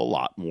gobble up a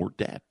lot more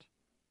debt.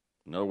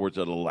 In other words,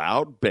 it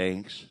allowed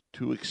banks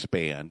to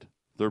expand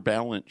their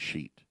balance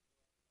sheet.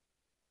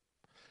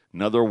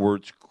 In other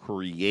words,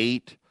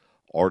 create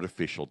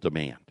artificial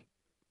demand,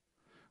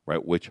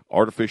 right? Which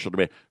artificial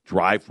demand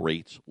drive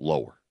rates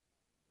lower,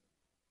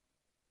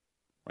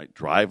 right?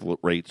 Drive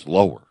rates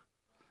lower,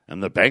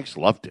 and the banks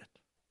loved it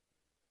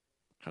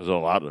because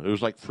it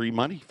was like free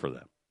money for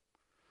them.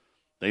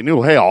 They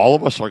knew, hey, all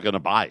of us are going to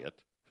buy it,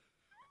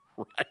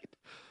 right?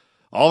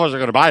 All of us are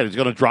going to buy it. It's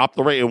going to drop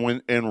the rate, and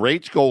when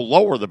rates go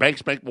lower, the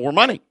banks make more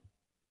money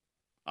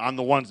on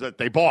the ones that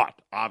they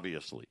bought.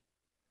 Obviously,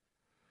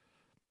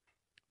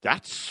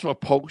 that's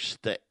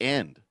supposed to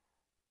end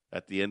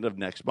at the end of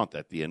next month,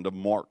 at the end of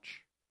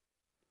March,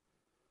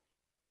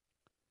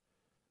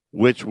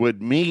 which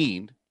would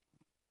mean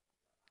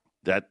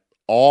that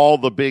all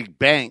the big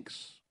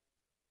banks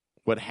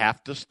would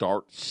have to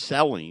start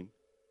selling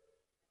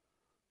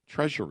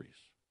treasuries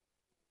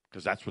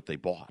because that's what they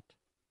bought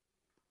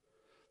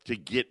to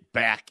get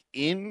back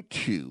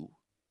into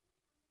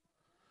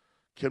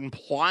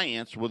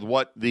compliance with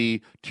what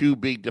the too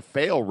big to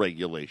fail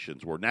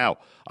regulations were. Now,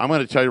 I'm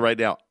going to tell you right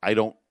now,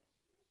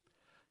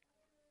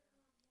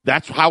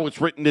 that's how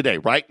it's written today.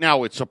 Right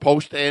now, it's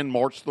supposed to end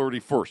March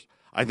 31st.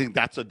 I think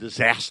that's a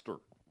disaster.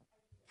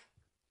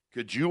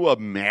 Could you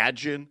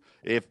imagine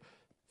if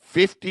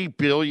 $50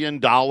 billion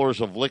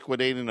of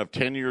liquidating of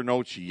 10-year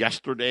notes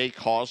yesterday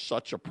caused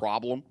such a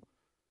problem?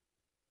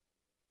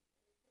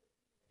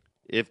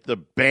 If the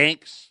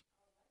banks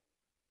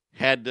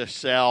had to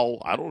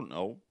sell, I don't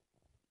know,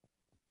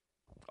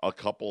 a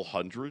couple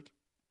 $100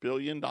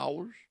 billion?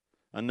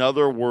 In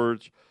other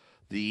words,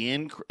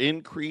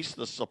 increase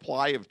the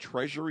supply of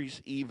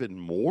treasuries even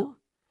more?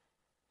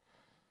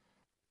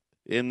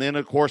 And then,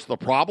 of course, the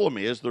problem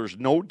is there's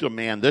no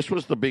demand. This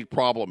was the big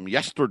problem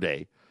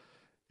yesterday,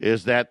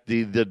 is that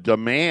the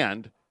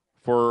demand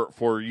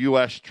for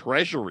U.S.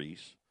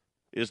 treasuries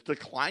is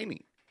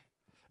declining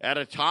at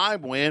a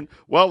time when,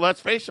 well, let's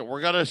face it,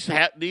 we're going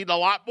to need a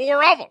lot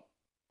more of them.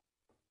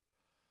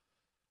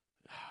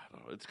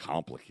 It's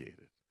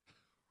complicated.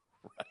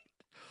 Right?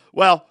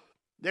 Well,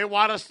 they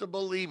want us to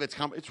believe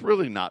it's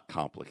really not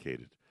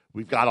complicated.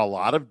 We've got a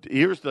lot of,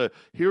 here's the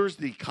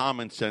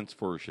common sense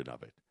version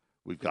of it.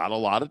 We've got a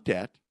lot of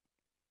debt.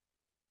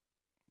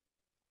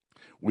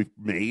 We've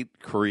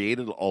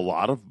created a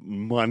lot of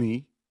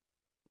money.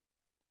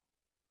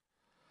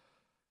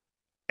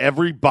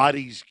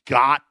 Everybody's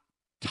got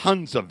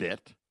tons of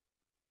it.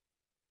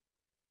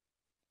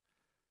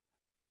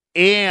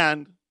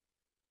 And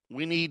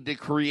we need to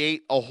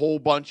create a whole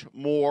bunch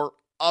more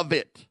of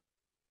it.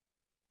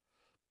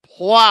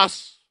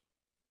 Plus,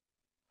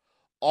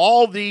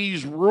 all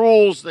these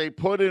rules they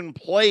put in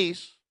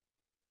place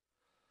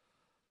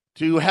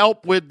to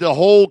help with the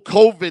whole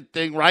COVID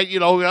thing, right?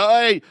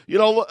 Hey,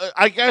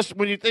 I guess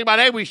when you think about,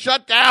 hey, we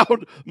shut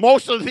down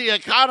most of the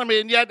economy,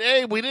 and yet,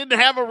 hey, we didn't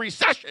have a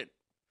recession.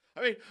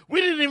 I mean,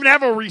 we didn't even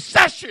have a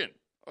recession,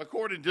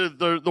 according to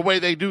the way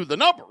they do the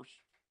numbers.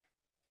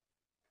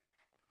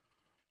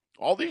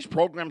 All these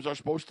programs are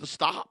supposed to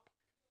stop.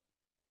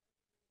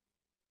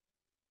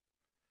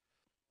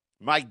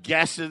 My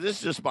guess is, this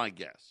is just my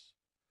guess.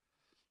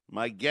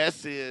 My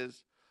guess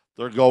is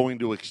they're going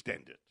to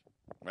extend it,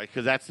 right?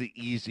 Because that's the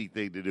easy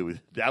thing to do.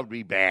 That would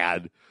be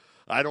bad.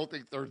 I don't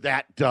think they're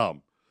that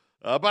dumb.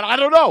 But I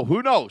don't know.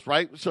 Who knows,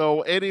 right?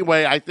 So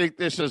anyway, I think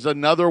this is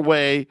another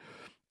way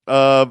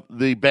of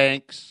the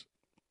banks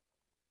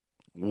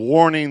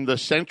warning the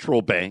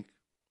central bank,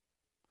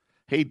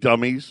 hey,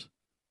 dummies,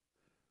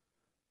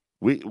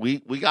 we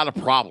got a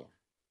problem.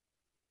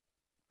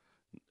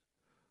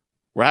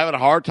 We're having a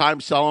hard time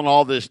selling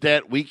all this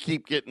debt. We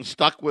keep getting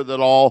stuck with it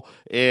all,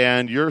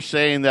 and you're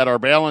saying that our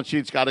balance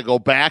sheet's got to go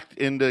back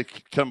into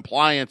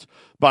compliance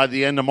by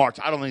the end of March.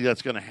 I don't think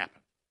that's going to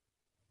happen.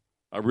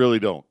 I really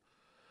don't.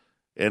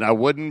 And I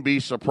wouldn't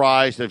be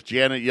surprised if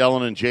Janet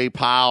Yellen and Jay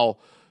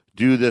Powell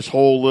do this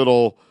whole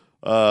little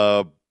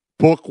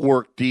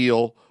bookwork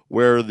deal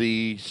where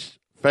the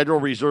Federal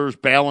Reserve's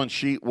balance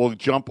sheet will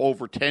jump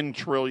over $10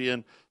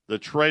 trillion. The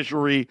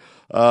Treasury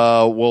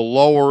will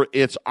lower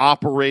its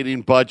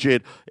operating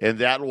budget, and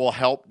that will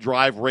help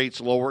drive rates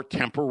lower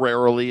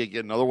temporarily.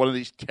 Again, another one of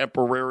these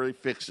temporary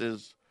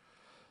fixes.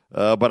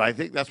 But I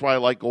think that's why I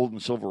like gold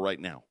and silver right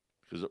now.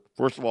 Because,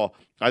 first of all,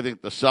 I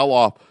think the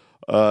sell-off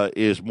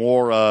is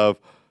more of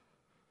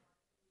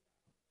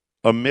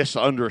a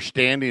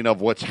misunderstanding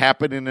of what's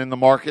happening in the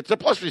markets. And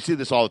plus, we see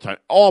this all the time.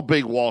 All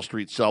big Wall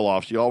Street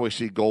sell-offs, you always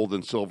see gold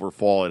and silver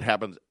fall. It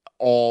happens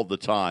all the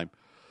time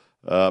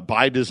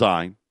by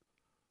design.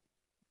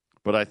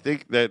 But I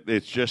think that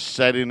it's just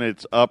setting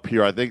it up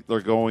here. I think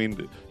you're going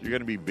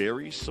to be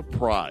very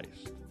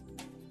surprised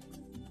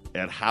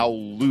at how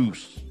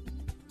loose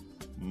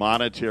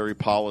monetary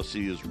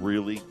policy is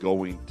really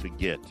going to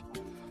get.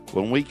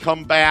 When we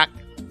come back,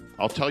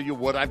 I'll tell you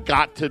what I've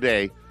got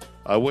today.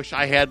 I wish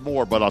I had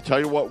more, but I'll tell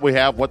you what we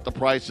have, what the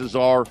prices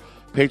are.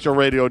 Patriot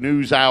Radio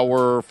News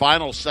Hour,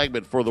 final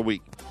segment for the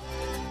week.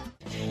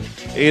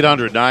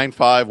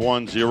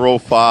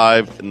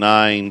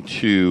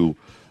 800-951-0592.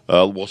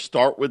 We'll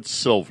start with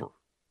silver.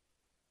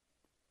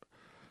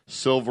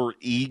 Silver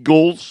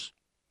Eagles.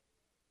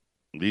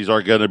 These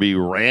are going to be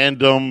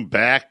random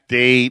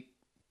backdate.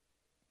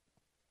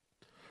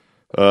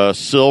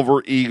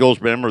 Silver Eagles,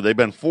 remember, they've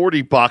been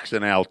 $40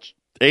 an ounce,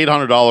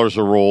 $800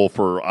 a roll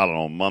for, I don't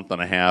know, a month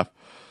and a half.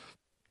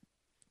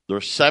 They're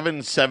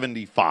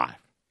 $7.75.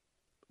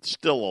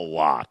 Still a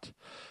lot.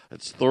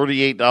 It's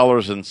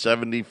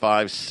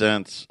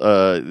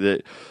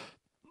 $38.75.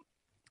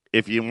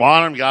 If you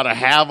want them, got to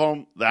have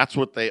them. That's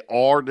what they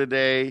are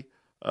today.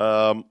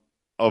 A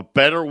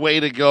better way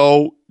to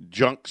go,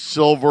 junk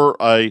silver.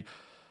 I've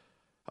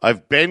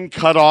been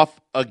cut off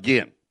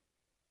again.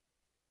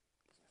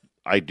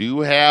 I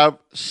do have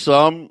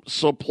some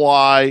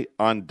supply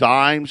on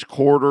dimes,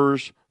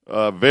 quarters,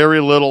 very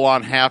little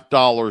on half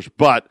dollars,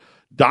 but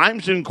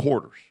dimes and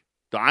quarters.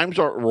 Dimes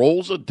are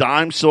rolls of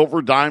dimes,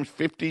 silver dimes,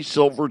 50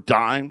 silver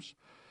dimes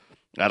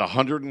at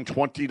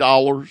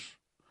 $120.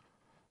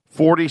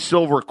 40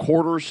 silver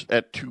quarters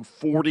at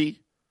 $240.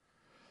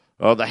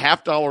 The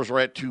half dollars are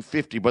at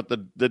 $250, but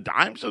the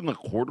dimes and the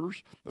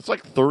quarters, that's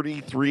like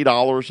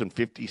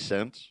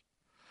 $33.50.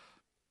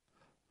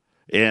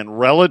 And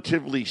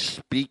relatively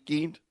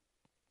speaking,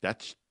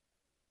 that's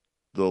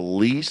the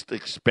least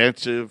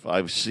expensive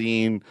I've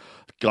seen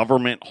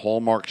government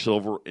hallmark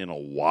silver in a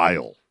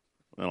while,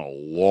 in a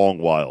long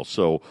while.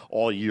 So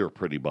all year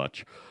pretty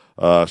much.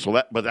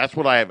 But that's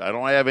what I have. I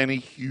don't have any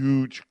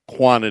huge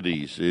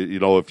quantities.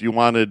 If you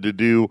wanted to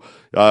do,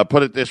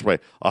 put it this way,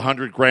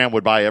 100 grand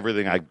would buy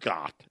everything I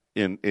got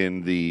in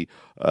the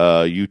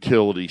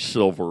utility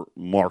silver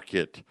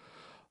market.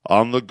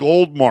 On the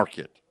gold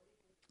market,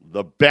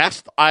 the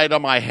best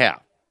item I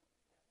have,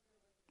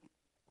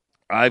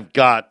 I've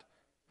got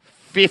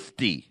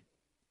 50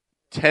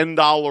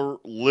 $10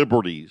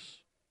 Liberties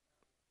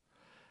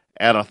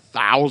at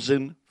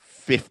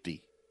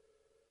 $1,050.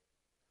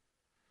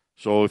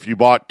 So if you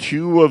bought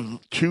two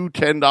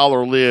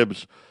 $10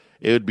 libs,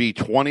 it would be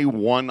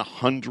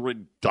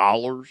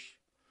 $2,100.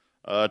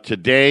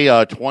 Today,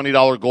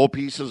 $20 gold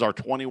pieces are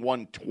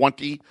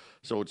 $2,120.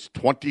 So it's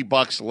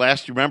 $20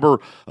 less. You remember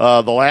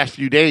the last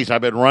few days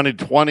I've been running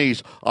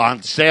 20s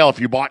on sale. If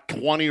you bought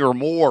 20 or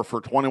more for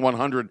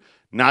 $2,100,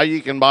 now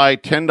you can buy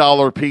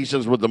 $10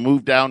 pieces with the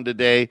move down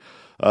today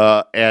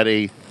at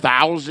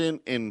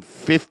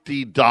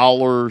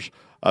 $1,050.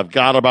 I've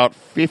got about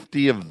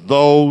 50 of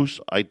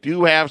those. I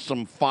do have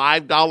some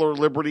 $5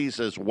 Liberties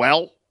as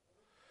well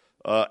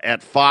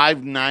at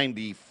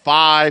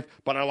 $5.95,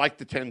 but I like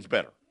the 10s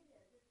better.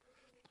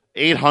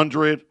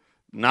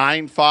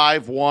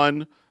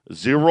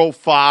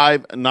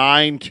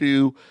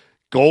 800-951-0592.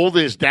 Gold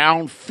is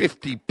down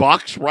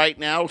 $50 right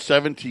now,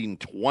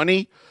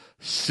 $1,720.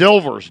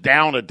 Silver's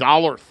down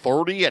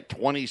 $1.30 at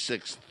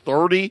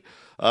 26.30.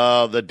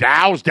 The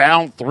Dow's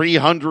down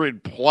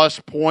 300 plus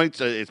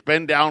points. It's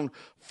been down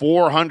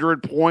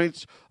 400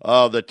 points.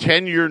 The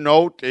 10-year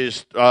note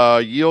is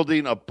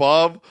yielding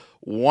above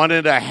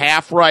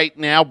 1.5 right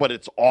now, but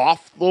it's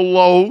off the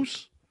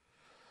lows.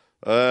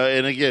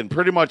 And again,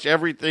 pretty much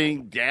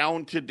everything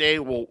down today.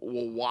 We'll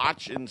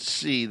watch and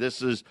see.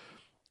 This is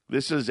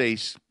a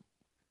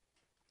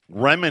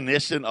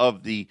reminiscent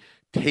of the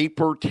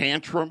taper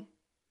tantrum.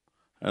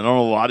 I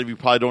know a lot of you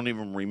probably don't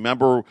even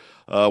remember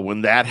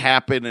when that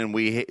happened, and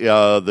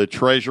the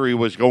Treasury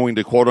was going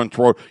to quote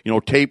unquote,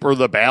 taper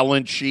the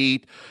balance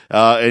sheet,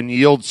 and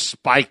yields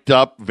spiked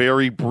up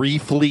very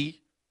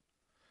briefly.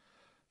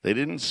 They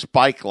didn't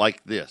spike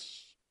like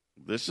this.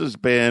 This has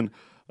been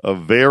a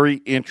very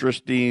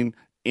interesting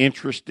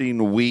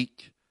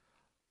week.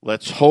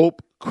 Let's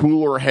hope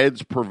cooler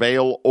heads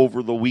prevail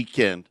over the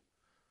weekend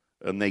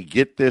and they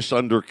get this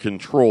under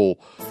control,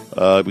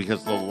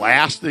 because the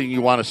last thing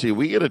you want to see,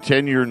 we get a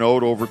 10-year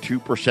note over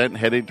 2%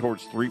 heading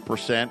towards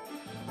 3%.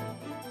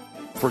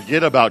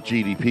 Forget about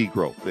GDP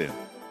growth then.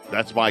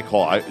 That's my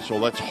call. So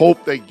let's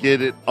hope they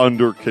get it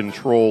under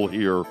control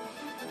here.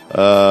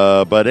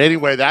 But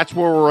anyway, that's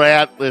where we're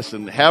at.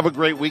 Listen, have a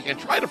great weekend.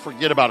 Try to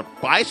forget about it.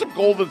 Buy some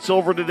gold and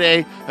silver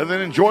today, and then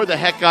enjoy the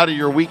heck out of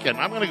your weekend.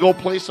 I'm going to go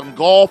play some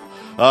golf.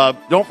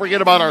 Don't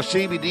forget about our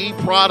CBD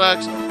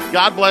products.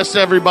 God bless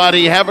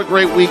everybody. Have a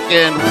great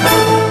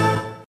weekend.